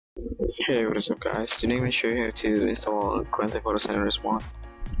Hey, what is up guys? Today I'm going to show you how to install Grand Theft Auto San Andreas mod.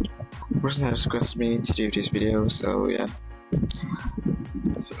 The person has requested me to do this video, so yeah.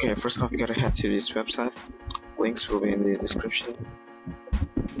 Okay, first off you gotta head to this website. Links will be in the description.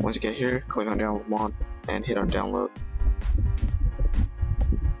 Once you get here, click on download mod and hit on download.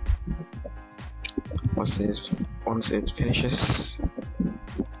 Once it finishes,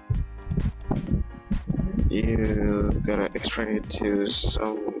 you gotta extract it to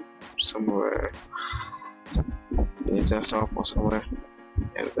somewhere in your desktop or somewhere,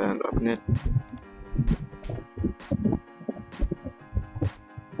 and then open it.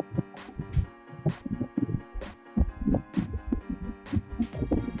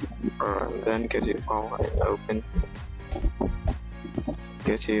 And then go to your file and open.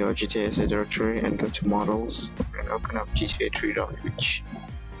 Go to your GTA directory and go to models and open up GTA 3.image.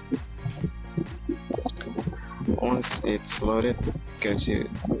 Once it's loaded, go to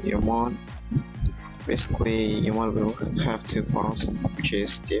your mod. Basically, your mod will have two files, which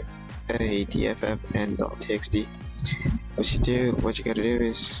is DFF and .txt. What you gotta do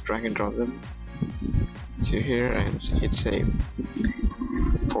is just drag and drop them to here and hit save.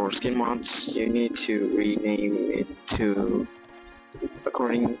 For skin mods, you need to rename it to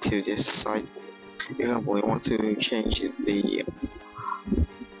according to this site. Example, you want to change the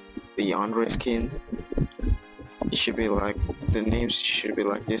Andre skin. It should be like, the names should be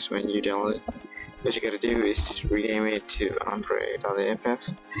like this when you download it. What you gotta do is rename it to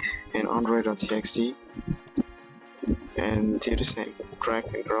Andre.ff and Andre.txt and do the same,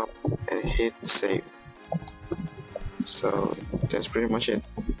 drag and drop and hit save. So that's pretty much it.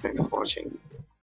 Thanks for watching.